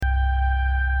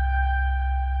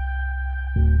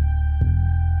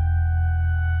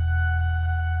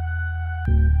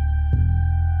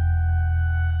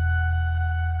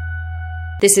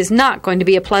This is not going to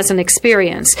be a pleasant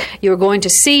experience. You're going to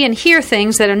see and hear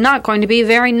things that are not going to be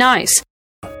very nice.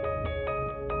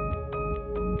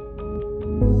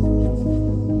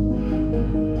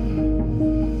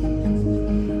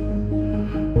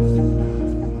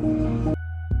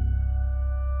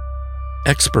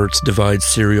 Experts divide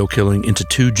serial killing into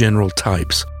two general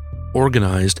types,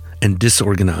 organized and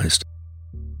disorganized.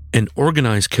 An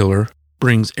organized killer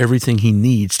brings everything he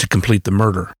needs to complete the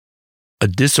murder. A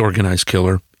disorganized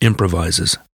killer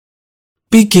improvises.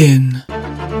 Begin.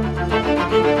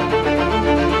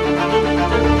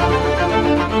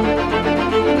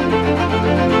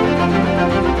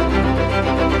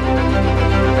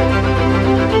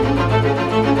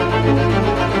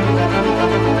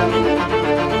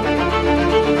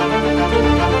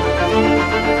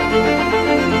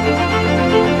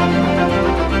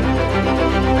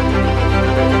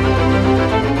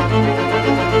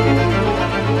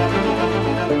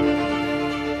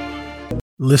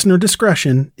 Listener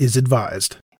discretion is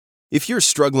advised. If you're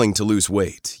struggling to lose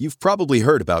weight, you've probably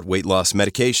heard about weight loss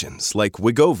medications like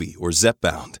Wegovy or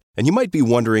Zepbound, and you might be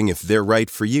wondering if they're right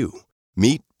for you.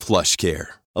 Meet PlushCare,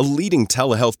 a leading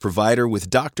telehealth provider with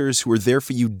doctors who are there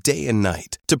for you day and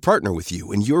night to partner with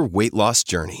you in your weight loss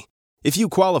journey. If you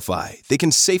qualify, they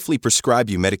can safely prescribe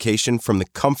you medication from the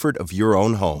comfort of your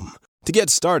own home. To get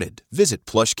started, visit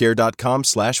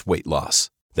plushcare.com/weightloss.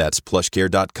 That's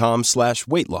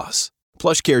plushcare.com/weightloss.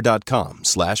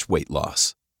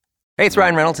 plushcare.com/weightloss. Hey, it's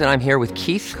Ryan Reynolds, and I'm here with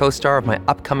Keith, co-star of my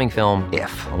upcoming film,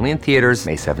 If, only in theaters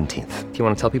May 17th. Do you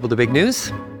want to tell people the big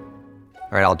news?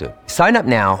 All right, I'll do it. Sign up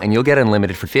now and you'll get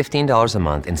unlimited for $15 a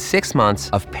month and 6 months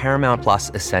of Paramount Plus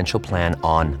Essential Plan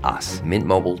on us.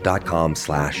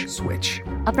 MintMobile.com/switch.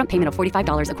 Upfront payment of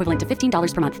 $45 equivalent to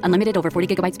 $15 per month. Unlimited over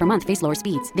 40 gigabytes per month. Face lower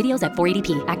speeds. Videos at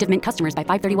 480p. Active Mint customers by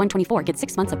 531.24 get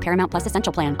 6 months of Paramount Plus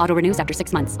Essential Plan. Auto renews after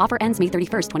 6 months. Offer ends May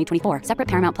 31st, 2024. Separate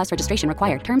Paramount Plus registration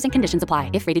required. Terms and conditions apply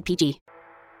if rated PG.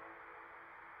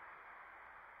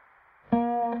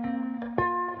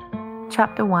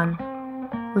 Chapter 1.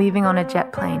 Leaving on a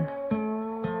jet plane.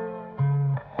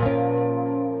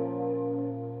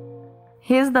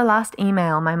 Here's the last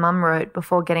email my mum wrote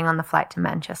before getting on the flight to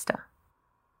Manchester.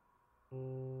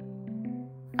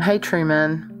 Hey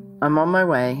Truman, I'm on my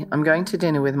way. I'm going to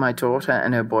dinner with my daughter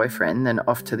and her boyfriend, then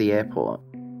off to the airport.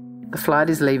 The flight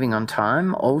is leaving on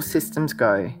time, all systems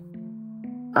go.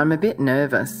 I'm a bit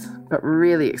nervous, but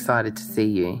really excited to see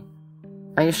you.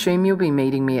 I assume you'll be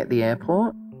meeting me at the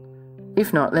airport?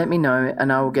 If not, let me know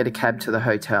and I will get a cab to the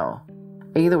hotel.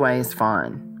 Either way is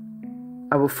fine.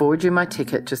 I will forward you my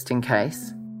ticket just in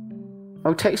case.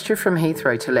 I'll text you from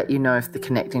Heathrow to let you know if the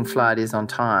connecting flight is on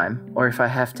time or if I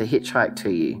have to hitchhike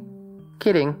to you.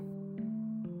 Kidding.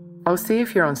 I'll see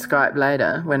if you're on Skype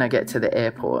later when I get to the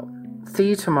airport. See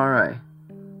you tomorrow.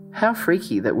 How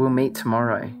freaky that we'll meet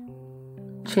tomorrow.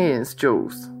 Cheers,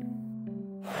 Jules.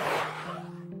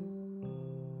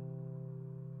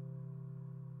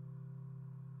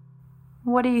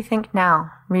 What do you think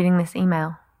now, reading this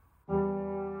email?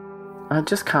 I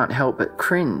just can't help but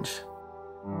cringe.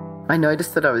 I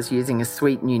noticed that I was using a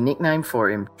sweet new nickname for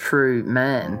him, True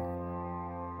Man.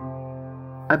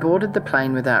 I boarded the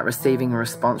plane without receiving a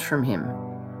response from him.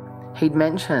 He'd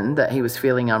mentioned that he was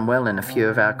feeling unwell in a few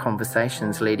of our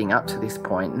conversations leading up to this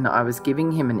point, and I was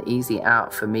giving him an easy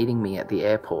out for meeting me at the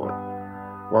airport.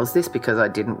 Was this because I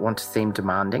didn't want to seem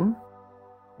demanding?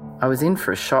 I was in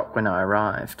for a shock when I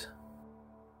arrived.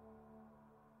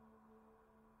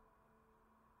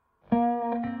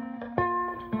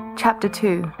 Chapter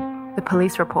 2. The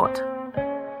Police Report.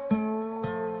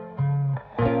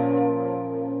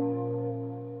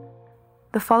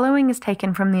 The following is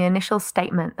taken from the initial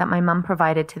statement that my mum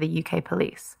provided to the UK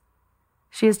police.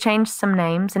 She has changed some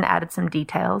names and added some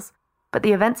details, but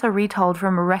the events are retold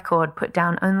from a record put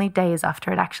down only days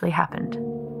after it actually happened.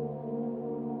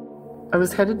 I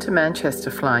was headed to Manchester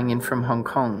flying in from Hong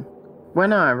Kong.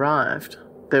 When I arrived,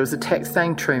 there was a text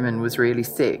saying Truman was really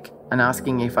sick and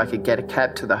asking if I could get a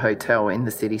cab to the hotel in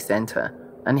the city centre,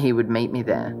 and he would meet me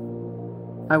there.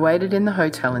 I waited in the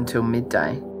hotel until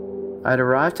midday. I'd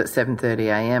arrived at 7:30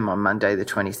 a.m. on Monday the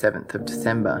 27th of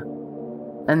December,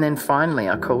 and then finally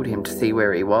I called him to see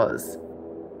where he was.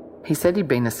 He said he'd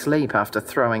been asleep after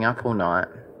throwing up all night.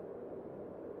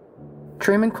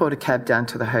 Truman called a cab down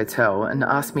to the hotel and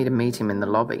asked me to meet him in the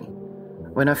lobby.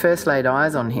 When I first laid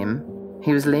eyes on him,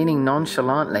 he was leaning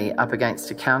nonchalantly up against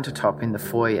a countertop in the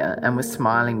foyer and was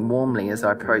smiling warmly as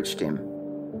I approached him.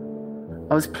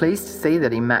 I was pleased to see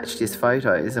that he matched his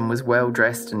photos and was well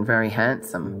dressed and very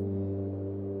handsome.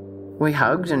 We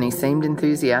hugged and he seemed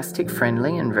enthusiastic,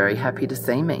 friendly and very happy to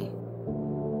see me.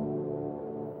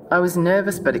 I was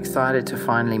nervous but excited to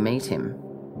finally meet him.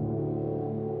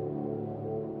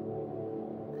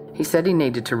 He said he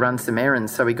needed to run some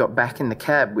errands, so he got back in the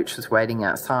cab, which was waiting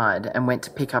outside, and went to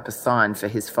pick up a sign for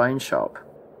his phone shop.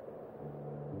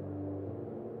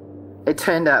 It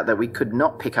turned out that we could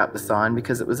not pick up the sign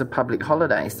because it was a public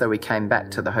holiday, so we came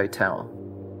back to the hotel.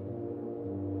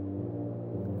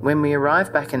 When we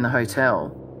arrived back in the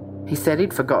hotel, he said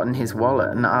he'd forgotten his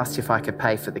wallet and asked if I could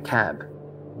pay for the cab.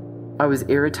 I was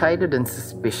irritated and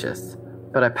suspicious,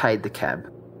 but I paid the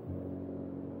cab.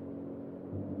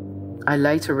 I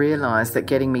later realised that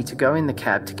getting me to go in the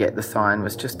cab to get the sign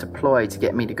was just a ploy to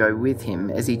get me to go with him,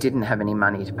 as he didn't have any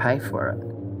money to pay for it.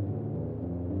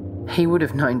 He would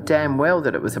have known damn well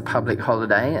that it was a public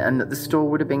holiday and that the store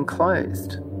would have been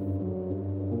closed.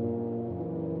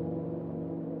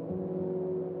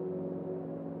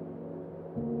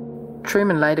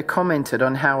 Truman later commented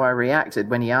on how I reacted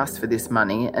when he asked for this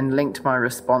money and linked my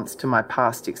response to my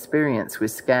past experience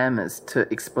with scammers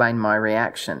to explain my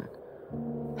reaction.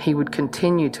 He would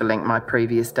continue to link my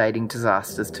previous dating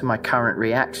disasters to my current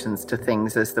reactions to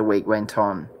things as the week went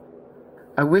on.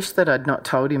 I wish that I'd not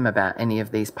told him about any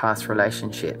of these past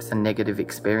relationships and negative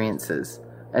experiences,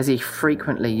 as he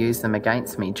frequently used them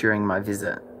against me during my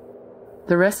visit.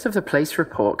 The rest of the police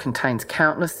report contains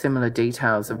countless similar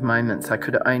details of moments I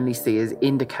could only see as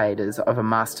indicators of a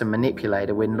master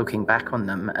manipulator when looking back on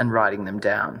them and writing them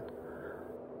down.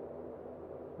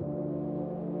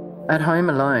 At home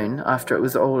alone, after it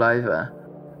was all over,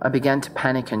 I began to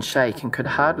panic and shake and could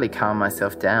hardly calm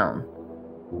myself down.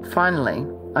 Finally,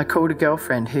 I called a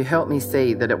girlfriend who helped me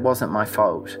see that it wasn't my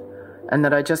fault, and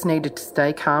that I just needed to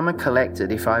stay calm and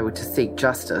collected if I were to seek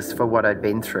justice for what I'd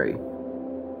been through.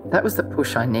 That was the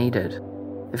push I needed.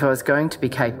 If I was going to be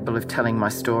capable of telling my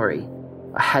story,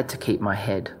 I had to keep my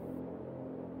head.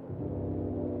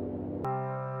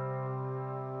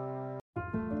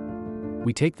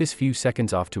 We take this few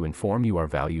seconds off to inform you, our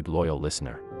valued loyal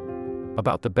listener,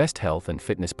 about the best health and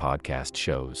fitness podcast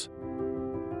shows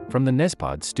from the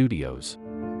Nezpod Studios.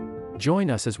 Join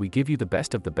us as we give you the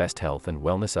best of the best health and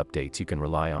wellness updates you can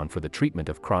rely on for the treatment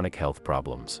of chronic health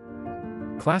problems.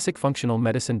 Classic functional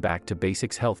medicine back to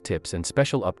basics health tips and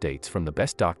special updates from the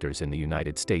best doctors in the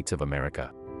United States of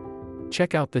America.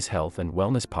 Check out this health and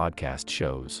wellness podcast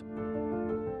shows.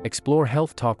 Explore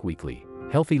Health Talk Weekly,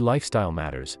 Healthy Lifestyle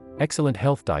Matters, Excellent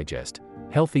Health Digest,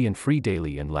 Healthy and Free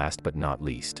Daily, and last but not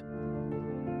least,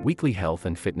 Weekly Health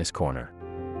and Fitness Corner.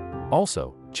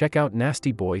 Also, check out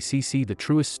Nasty Boy CC, the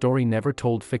truest story never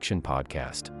told fiction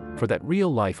podcast, for that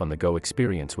real life on the go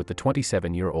experience with the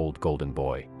 27-year-old golden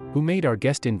boy, who made our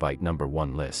guest invite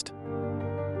 #1 list.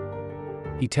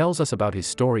 He tells us about his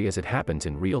story as it happens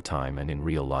in real time and in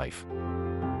real life.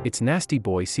 It's Nasty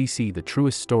Boy CC, the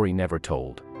truest story never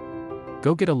told.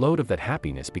 Go get a load of that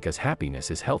happiness, because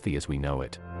happiness is healthy as we know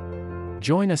it.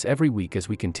 Join us every week as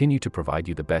we continue to provide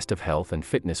you the best of health and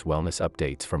fitness wellness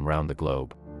updates from around the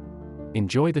globe.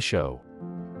 Enjoy the show.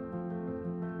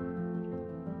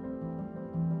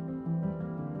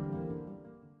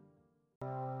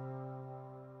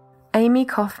 Amy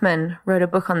Kaufman wrote a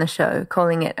book on the show,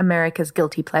 calling it America's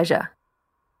Guilty Pleasure.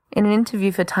 In an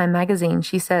interview for Time magazine,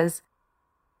 she says,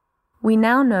 "We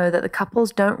now know that the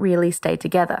couples don't really stay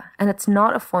together, and it's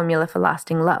not a formula for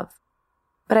lasting love.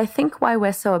 But I think why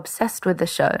we're so obsessed with the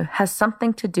show has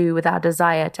something to do with our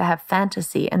desire to have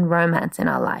fantasy and romance in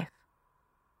our life."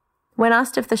 When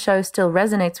asked if the show still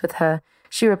resonates with her,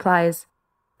 she replies,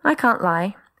 "I can't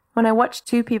lie. When I watch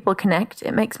two people connect,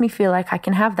 it makes me feel like I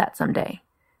can have that someday.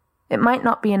 It might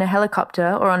not be in a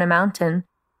helicopter or on a mountain,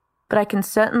 but I can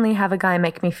certainly have a guy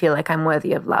make me feel like I'm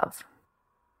worthy of love."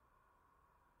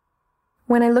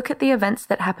 When I look at the events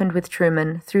that happened with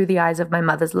Truman through the eyes of my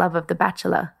mother's love of The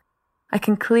Bachelor, I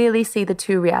can clearly see the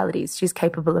two realities she's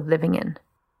capable of living in.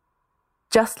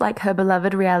 Just like her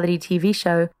beloved reality TV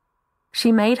show,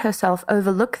 she made herself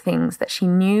overlook things that she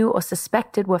knew or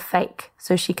suspected were fake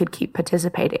so she could keep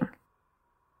participating.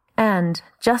 And,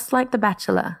 just like The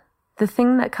Bachelor, the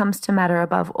thing that comes to matter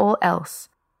above all else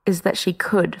is that she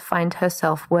could find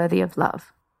herself worthy of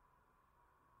love.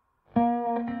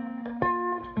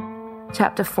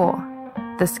 Chapter 4.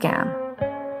 The Scam.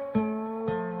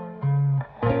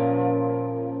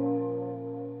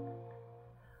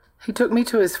 He took me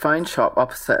to his phone shop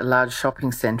opposite a large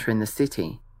shopping centre in the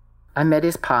city. I met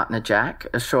his partner Jack,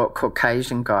 a short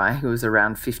Caucasian guy who was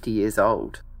around 50 years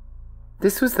old.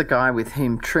 This was the guy with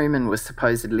whom Truman was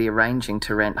supposedly arranging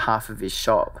to rent half of his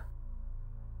shop.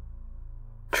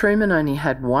 Truman only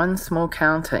had one small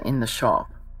counter in the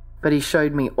shop, but he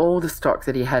showed me all the stock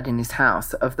that he had in his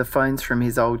house of the phones from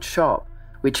his old shop,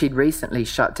 which he'd recently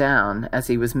shut down as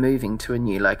he was moving to a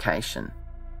new location.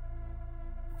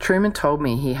 Truman told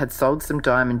me he had sold some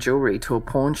diamond jewellery to a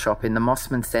pawn shop in the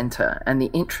Mossman Centre, and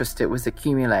the interest it was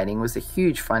accumulating was a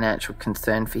huge financial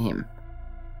concern for him.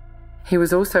 He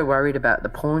was also worried about the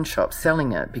pawn shop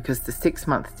selling it because the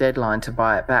 6-month deadline to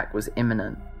buy it back was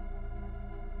imminent.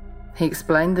 He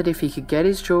explained that if he could get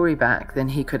his jewellery back, then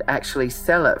he could actually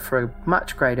sell it for a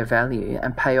much greater value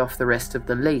and pay off the rest of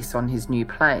the lease on his new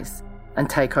place and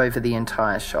take over the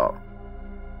entire shop.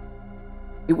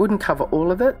 It wouldn't cover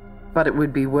all of it, but it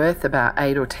would be worth about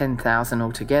 $8,000 or $10,000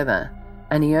 altogether,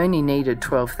 and he only needed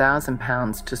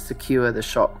 £12,000 to secure the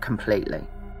shop completely.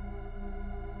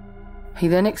 He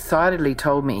then excitedly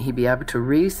told me he'd be able to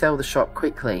resell the shop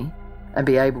quickly and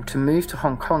be able to move to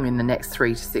Hong Kong in the next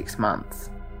 3 to 6 months.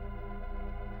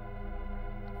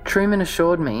 Truman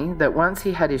assured me that once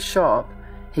he had his shop,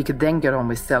 he could then get on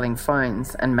with selling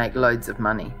phones and make loads of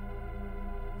money.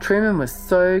 Truman was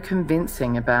so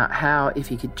convincing about how if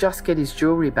he could just get his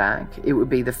jewellery back, it would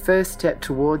be the first step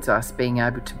towards us being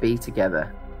able to be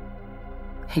together.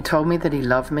 He told me that he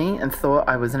loved me and thought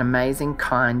I was an amazing,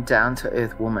 kind,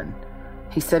 down-to-earth woman.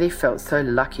 He said he felt so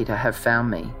lucky to have found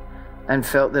me and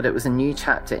felt that it was a new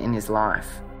chapter in his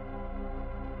life.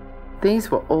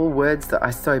 These were all words that I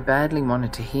so badly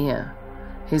wanted to hear.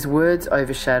 His words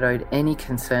overshadowed any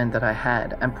concern that I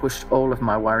had and pushed all of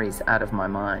my worries out of my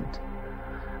mind.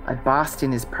 I basked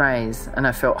in his praise and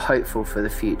I felt hopeful for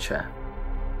the future.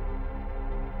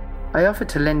 I offered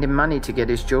to lend him money to get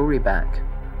his jewellery back.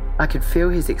 I could feel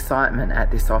his excitement at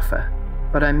this offer,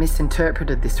 but I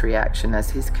misinterpreted this reaction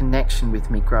as his connection with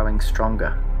me growing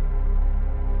stronger.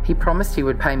 He promised he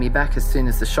would pay me back as soon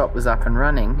as the shop was up and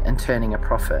running and turning a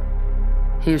profit.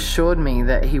 He assured me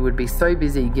that he would be so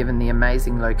busy given the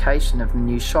amazing location of the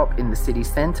new shop in the city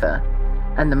centre,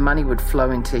 and the money would flow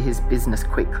into his business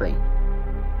quickly.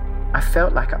 I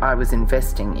felt like I was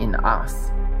investing in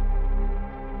us.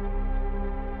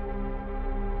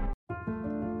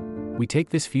 We take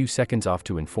this few seconds off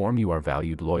to inform you, our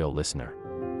valued loyal listener,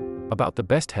 about the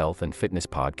best health and fitness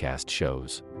podcast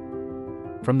shows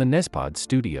from the Nespod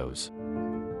Studios.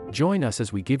 Join us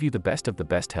as we give you the best of the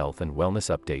best health and wellness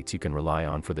updates you can rely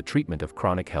on for the treatment of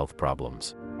chronic health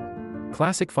problems.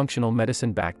 Classic functional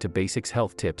medicine back to basics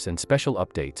health tips and special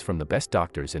updates from the best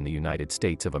doctors in the United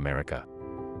States of America.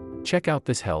 Check out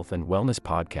this health and wellness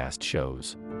podcast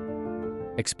shows.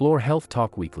 Explore Health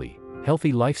Talk Weekly,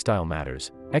 Healthy Lifestyle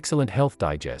Matters, Excellent Health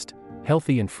Digest,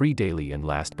 Healthy and Free Daily, and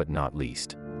last but not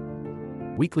least,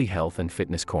 Weekly Health and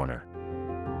Fitness Corner.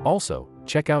 Also,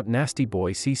 check out Nasty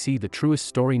Boy CC, the truest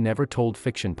story never told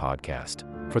fiction podcast,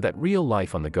 for that real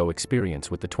life on the go experience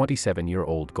with the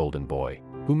 27-year-old golden boy,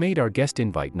 who made our guest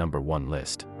invite #1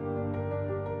 list.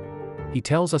 He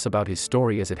tells us about his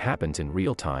story as it happens in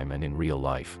real time and in real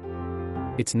life.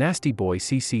 It's Nasty Boy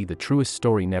CC, the truest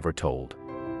story never told.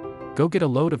 Go get a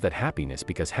load of that happiness,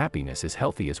 because happiness is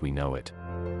healthy as we know it.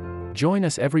 Join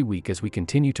us every week as we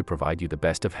continue to provide you the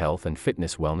best of health and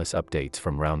fitness wellness updates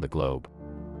from around the globe.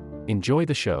 Enjoy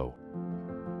the show.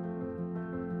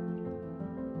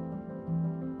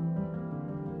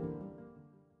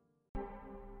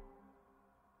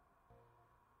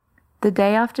 The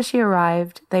day after she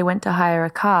arrived, they went to hire a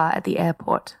car at the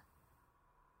airport.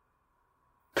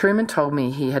 Truman told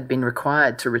me he had been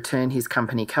required to return his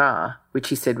company car, which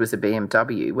he said was a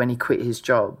BMW, when he quit his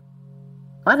job.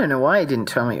 I don't know why he didn't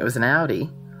tell me it was an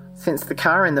Audi, since the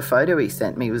car in the photo he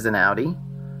sent me was an Audi.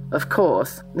 Of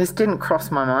course, this didn't cross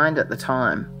my mind at the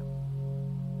time.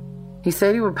 He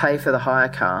said he would pay for the hire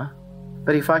car,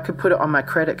 but if I could put it on my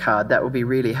credit card, that would be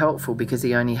really helpful because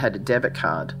he only had a debit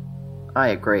card. I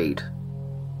agreed.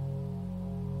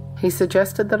 He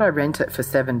suggested that I rent it for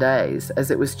 7 days, as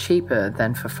it was cheaper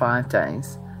than for 5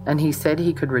 days, and he said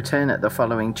he could return it the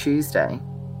following Tuesday,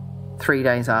 3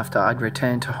 days after I'd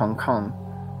returned to Hong Kong.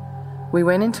 We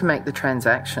went in to make the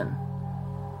transaction.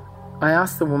 I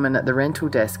asked the woman at the rental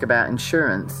desk about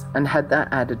insurance and had that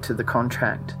added to the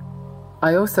contract.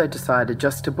 I also decided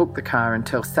just to book the car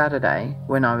until Saturday,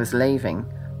 when I was leaving,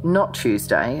 not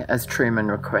Tuesday, as Truman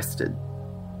requested.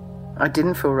 I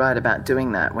didn't feel right about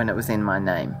doing that when it was in my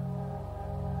name.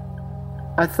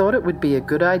 I thought it would be a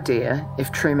good idea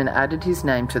if Truman added his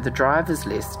name to the driver's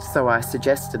list, so I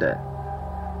suggested it.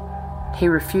 He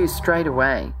refused straight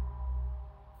away,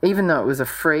 even though it was a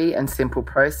free and simple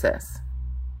process.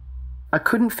 I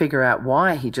couldn't figure out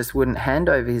why he just wouldn't hand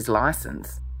over his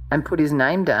license and put his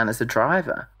name down as a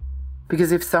driver,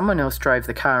 because if someone else drove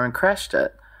the car and crashed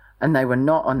it, and they were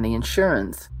not on the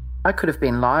insurance, I could have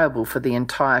been liable for the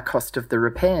entire cost of the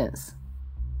repairs.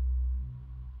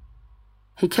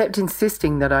 He kept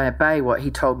insisting that I obey what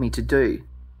he told me to do,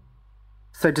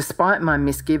 So despite my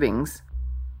misgivings,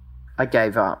 I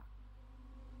gave up.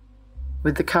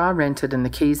 With the car rented and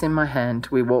the keys in my hand,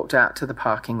 we walked out to the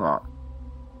parking lot.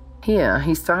 Here,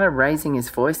 he started raising his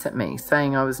voice at me,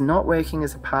 saying I was not working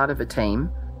as a part of a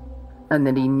team and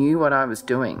that he knew what I was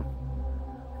doing.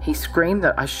 He screamed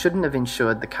that I shouldn't have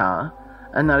insured the car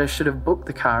and that I should have booked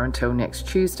the car until next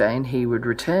Tuesday and he would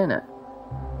return it.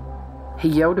 He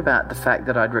yelled about the fact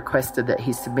that I'd requested that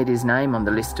he submit his name on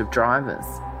the list of drivers.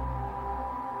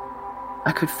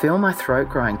 I could feel my throat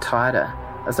growing tighter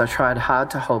as I tried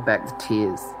hard to hold back the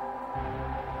tears.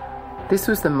 This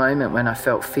was the moment when I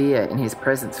felt fear in his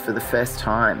presence for the first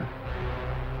time.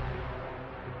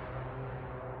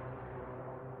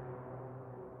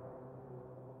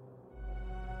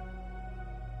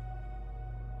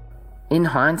 In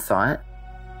hindsight,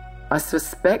 I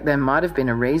suspect there might have been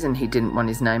a reason he didn't want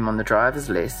his name on the driver's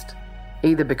list,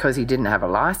 either because he didn't have a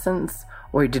license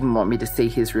or he didn't want me to see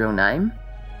his real name.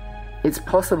 It's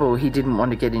possible he didn't want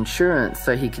to get insurance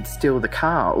so he could steal the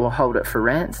car or hold it for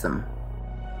ransom.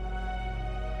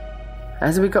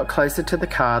 As we got closer to the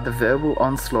car, the verbal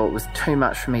onslaught was too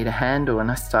much for me to handle and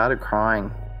I started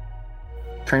crying.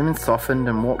 Truman softened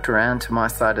and walked around to my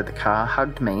side of the car,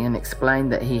 hugged me and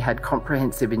explained that he had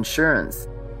comprehensive insurance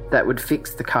that would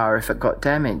fix the car if it got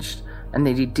damaged and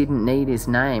that he didn't need his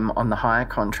name on the hire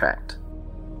contract.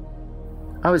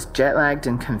 I was jet-lagged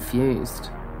and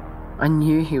confused. I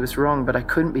knew he was wrong, but I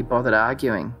couldn't be bothered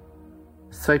arguing.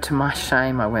 So to my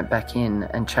shame, I went back in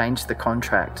and changed the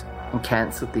contract and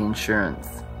cancelled the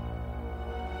insurance.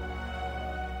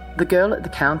 The girl at the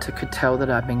counter could tell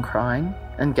that I'd been crying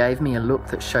and gave me a look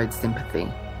that showed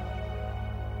sympathy.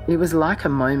 It was like a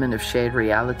moment of shared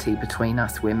reality between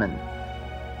us women.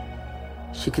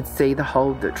 She could see the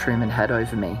hold that Truman had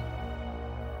over me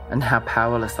and how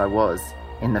powerless I was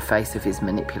in the face of his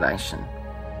manipulation.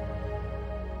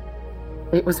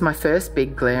 It was my first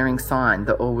big glaring sign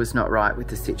that all was not right with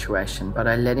the situation, but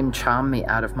I let him charm me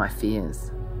out of my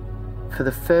fears. For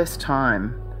the first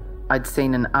time, I'd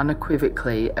seen an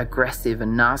unequivocally aggressive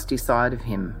and nasty side of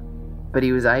him, but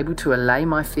he was able to allay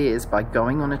my fears by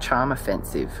going on a charm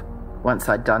offensive once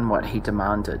I'd done what he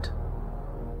demanded.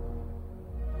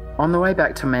 On the way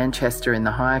back to Manchester in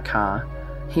the hire car,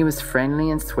 he was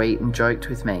friendly and sweet and joked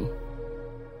with me.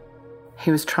 He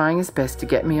was trying his best to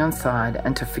get me on side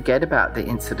and to forget about the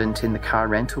incident in the car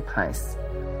rental place.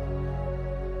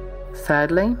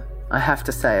 Sadly, I have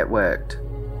to say it worked.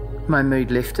 My mood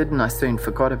lifted and I soon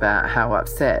forgot about how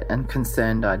upset and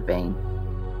concerned I'd been.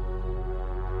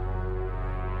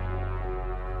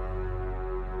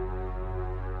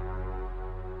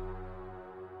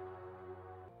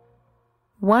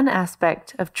 One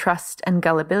aspect of trust and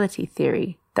gullibility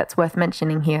theory that's worth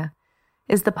mentioning here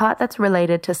is the part that's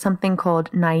related to something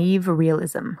called naive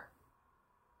realism.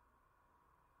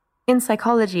 In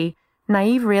psychology,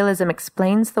 naive realism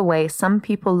explains the way some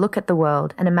people look at the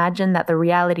world and imagine that the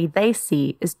reality they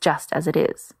see is just as it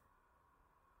is.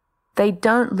 They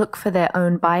don't look for their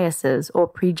own biases or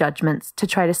prejudgments to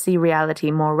try to see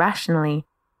reality more rationally.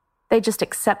 They just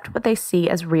accept what they see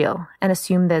as real and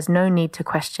assume there's no need to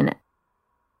question it.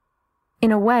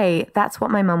 In a way, that's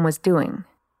what my mum was doing.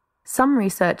 Some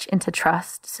research into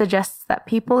trust suggests that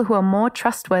people who are more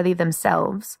trustworthy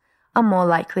themselves are more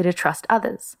likely to trust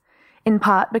others, in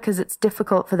part because it's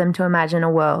difficult for them to imagine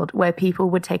a world where people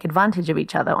would take advantage of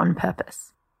each other on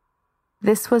purpose.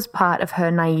 This was part of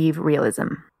her naive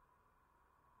realism.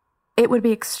 It would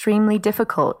be extremely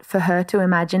difficult for her to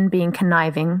imagine being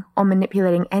conniving or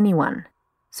manipulating anyone,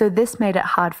 so this made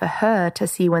it hard for her to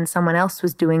see when someone else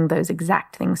was doing those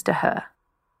exact things to her.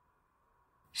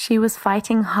 She was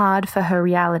fighting hard for her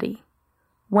reality,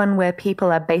 one where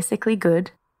people are basically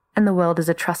good and the world is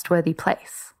a trustworthy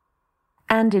place,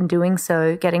 and in doing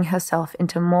so, getting herself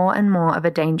into more and more of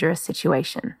a dangerous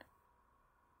situation.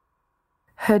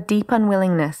 Her deep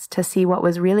unwillingness to see what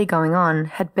was really going on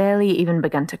had barely even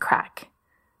begun to crack.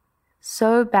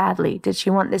 So badly did she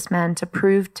want this man to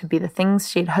prove to be the things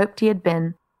she'd hoped he had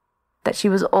been, that she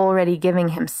was already giving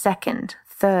him second,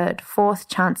 third, fourth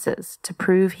chances to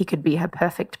prove he could be her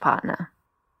perfect partner.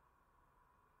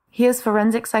 Here's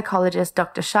forensic psychologist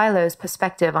Dr. Shiloh's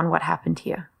perspective on what happened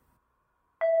here.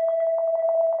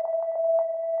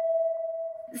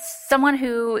 Someone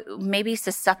who may be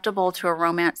susceptible to a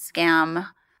romance scam,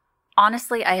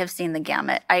 honestly, I have seen the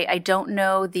gamut. I don't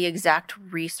know the exact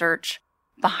research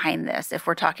behind this, if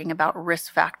we're talking about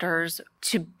risk factors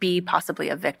to be possibly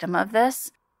a victim of this.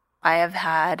 I have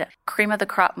had cream of the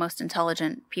crop, most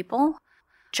intelligent people,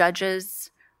 judges,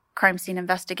 crime scene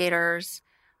investigators,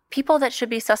 people that should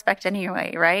be suspect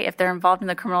anyway, right? If they're involved in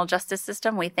the criminal justice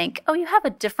system, we think, oh, you have a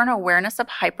different awareness of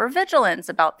hypervigilance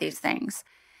about these things.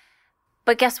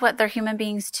 But guess what? They're human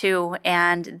beings too,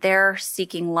 and they're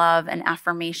seeking love and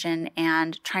affirmation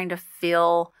and trying to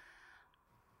fill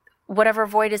whatever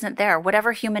void isn't there,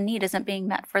 whatever human need isn't being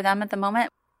met for them at the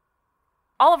moment.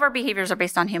 All of our behaviors are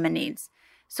based on human needs.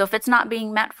 So if it's not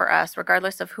being met for us,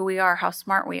 regardless of who we are, how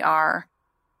smart we are,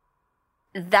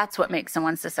 that's what makes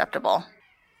someone susceptible.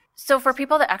 So for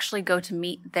people that actually go to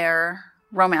meet their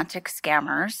romantic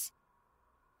scammers,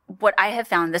 what I have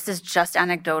found, this is just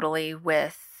anecdotally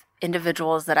with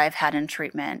individuals that I've had in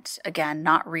treatment, again,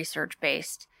 not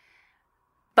research-based,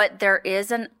 but there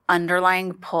is an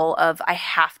underlying pull of, I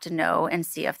have to know and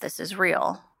see if this is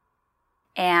real.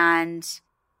 And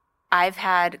I've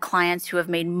had clients who have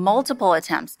made multiple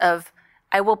attempts of,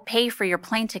 I will pay for your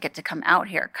plane ticket to come out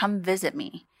here, come visit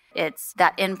me. It's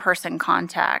that in-person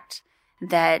contact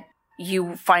that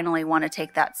you finally want to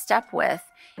take that step with.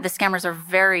 The scammers are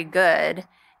very good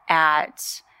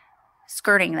at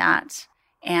skirting that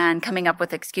and coming up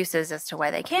with excuses as to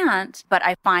why they can't. But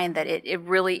I find that it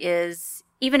really is,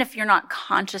 even if you're not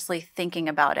consciously thinking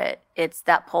about it, it's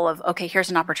that pull of, okay,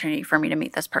 here's an opportunity for me to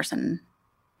meet this person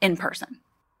in person.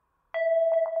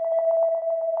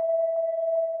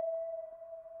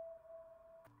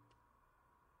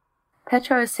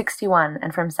 Petro is 61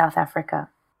 and from South Africa.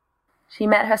 She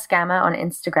met her scammer on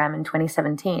Instagram in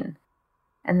 2017,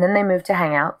 and then they moved to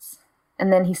Hangouts,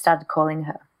 and then he started calling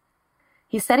her.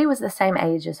 He said he was the same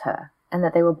age as her, and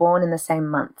that they were born in the same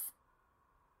month.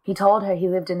 He told her he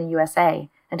lived in the USA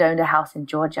and owned a house in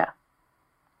Georgia.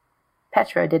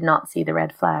 Petro did not see the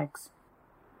red flags.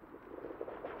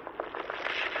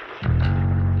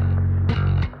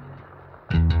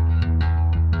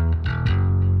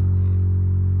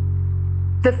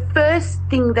 The first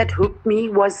thing that hooked me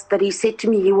was that he said to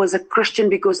me he was a Christian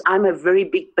because I'm a very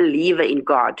big believer in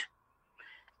God.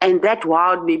 And that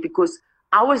wowed me because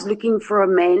I was looking for a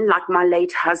man like my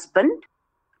late husband,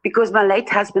 because my late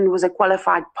husband was a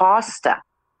qualified pastor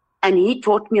and he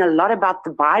taught me a lot about the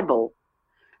Bible.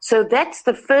 So that's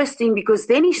the first thing, because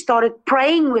then he started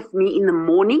praying with me in the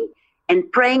morning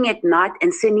and praying at night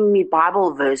and sending me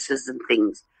Bible verses and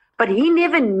things. But he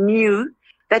never knew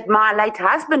that my late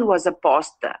husband was a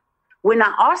pastor. When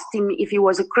I asked him if he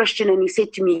was a Christian and he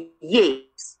said to me,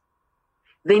 yes,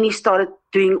 then he started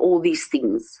doing all these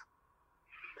things.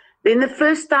 Then the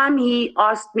first time he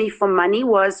asked me for money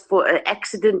was for an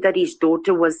accident that his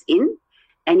daughter was in,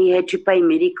 and he had to pay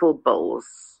medical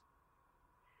bills.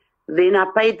 Then I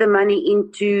paid the money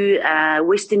into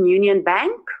Western Union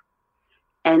Bank,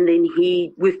 and then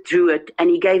he withdrew it, and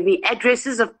he gave me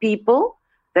addresses of people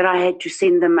that I had to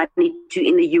send the money to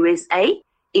in the USA,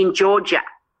 in Georgia.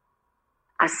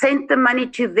 I sent the money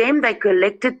to them. They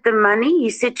collected the money. He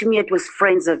said to me it was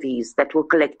friends of his that will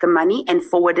collect the money and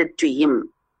forward it to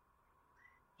him.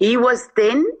 He was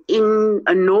then in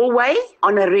Norway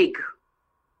on a rig.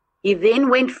 He then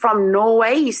went from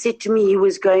Norway. He said to me he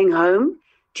was going home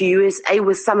to USA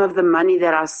with some of the money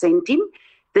that I sent him.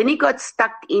 Then he got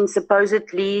stuck in,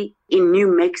 supposedly, in New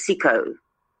Mexico,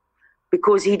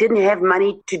 because he didn't have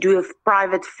money to do a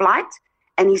private flight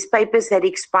and his papers had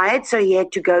expired, so he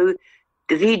had to go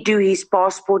redo his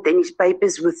passport and his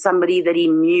papers with somebody that he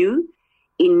knew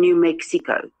in New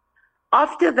Mexico.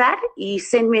 After that, he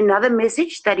sent me another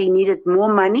message that he needed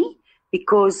more money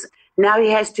because now he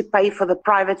has to pay for the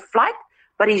private flight,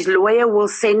 but his lawyer will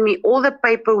send me all the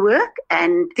paperwork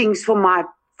and things for my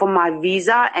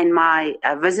visa and my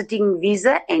visiting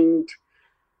visa, and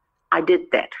I did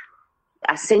that.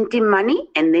 I sent him money,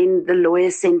 and then the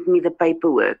lawyer sent me the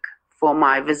paperwork for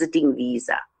my visiting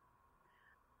visa.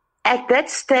 At that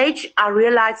stage, I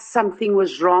realized something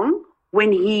was wrong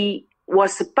when he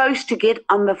was supposed to get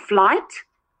on the flight,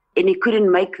 and he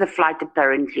couldn't make the flight,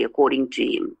 apparently, according to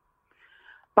him.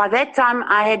 By that time,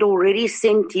 I had already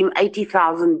sent him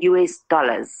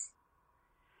 $80,000.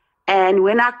 And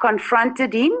when I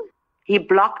confronted him, he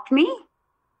blocked me,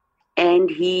 and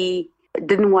he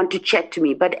didn't want to chat to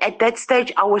me. But at that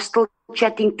stage, I was still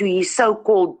chatting to his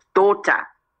so-called daughter.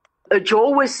 Her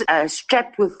jaw was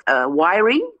strapped with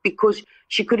wiring because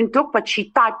she couldn't talk, but she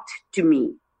typed to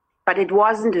me. But it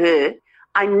wasn't her.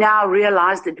 I now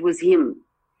realized it was him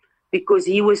because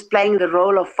he was playing the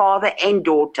role of father and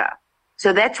daughter.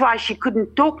 So that's why she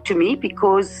couldn't talk to me,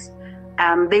 because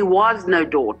there was no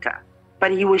daughter.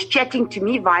 But he was chatting to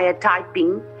me via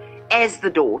typing as the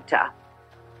daughter.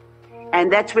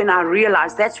 And that's when I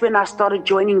realized, that's when I started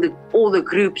joining all the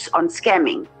groups on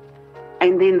scamming.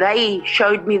 And then they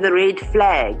showed me the red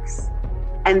flags.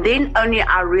 And then only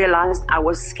I realized I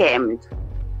was scammed.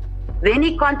 Then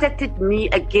he contacted me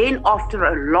again after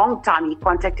a long time. He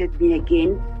contacted me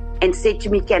again and said to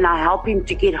me, can I help him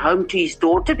to get home to his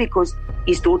daughter because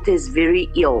his daughter is very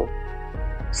ill.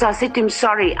 So I said to him,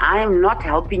 sorry, I am not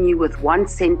helping you with 1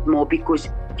 cent more because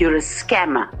you're a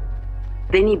scammer.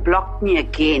 Then he blocked me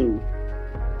again.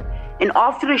 And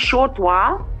after a short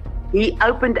while, he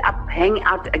opened up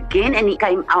Hangout again and he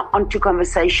came onto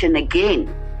conversation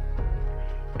again.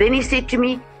 Then he said to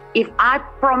me, if I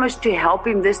promise to help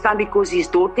him this time because his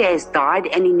daughter has died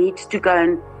and he needs to go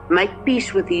and make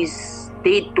peace with his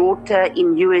dead daughter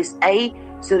in USA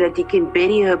so that he can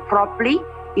bury her properly,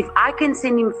 if I can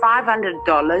send him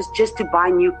 $500 just to buy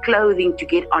new clothing to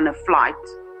get on a flight,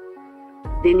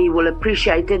 then he will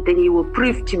appreciate it. Then he will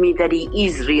prove to me that he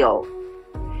is real.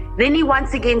 Then he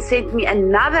once again sent me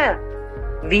another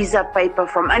visa paper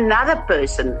from another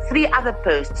person, 3 other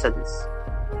persons.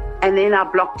 And then I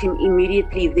blocked him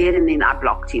immediately there and then I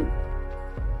blocked him.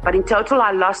 But in total,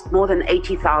 I lost more than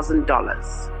 $80,000.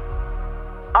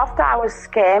 After I was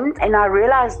scammed and I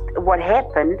realized what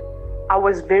happened, I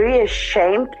was very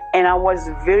ashamed and I was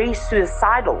very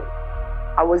suicidal.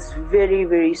 I was very,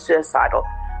 very suicidal.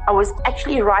 I was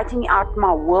actually writing out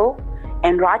my will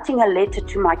and writing a letter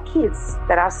to my kids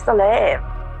that I still have.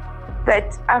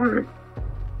 That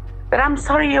I'm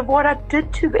sorry of what I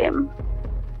did to them.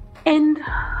 And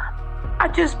I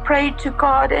just prayed to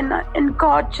God and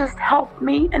God just helped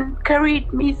me and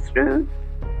carried me through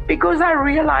because I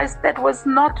realized that was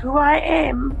not who I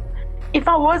am. If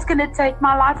I was going to take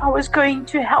my life, I was going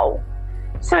to hell.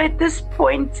 So at this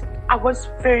point, I was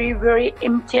very, very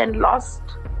empty and lost.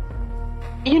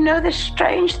 You know, the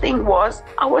strange thing was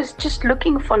I was just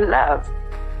looking for love.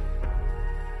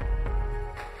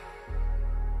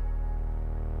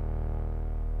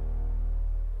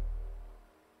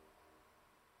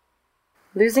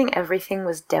 Losing everything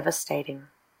was devastating.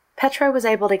 Petro was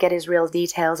able to get his real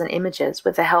details and images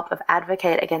with the help of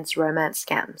Advocate Against Romance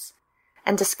Scams,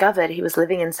 and discovered he was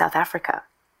living in South Africa.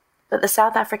 But the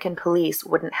South African police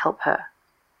wouldn't help her.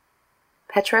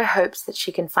 Petro hopes that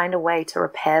she can find a way to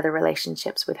repair the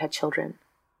relationships with her children.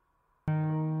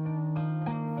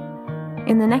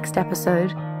 In the next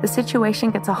episode, the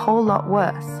situation gets a whole lot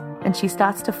worse, and she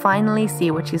starts to finally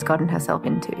see what she's gotten herself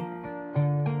into.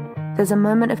 There's a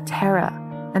moment of terror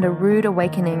and a rude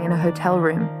awakening in a hotel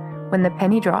room when the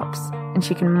penny drops and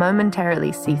she can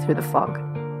momentarily see through the fog.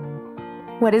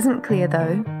 What isn't clear,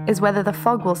 though, is whether the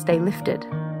fog will stay lifted.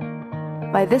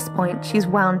 By this point, she's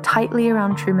wound tightly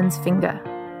around Truman's finger.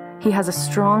 He has a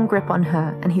strong grip on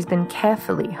her, and he's been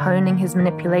carefully honing his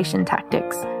manipulation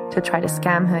tactics to try to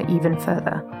scam her even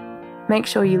further. Make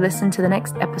sure you listen to the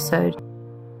next episode.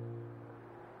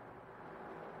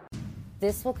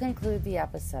 This will conclude the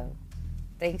episode.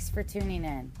 Thanks for tuning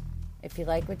in. If you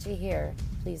like what you hear,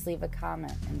 please leave a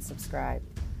comment and subscribe.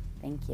 Thank you.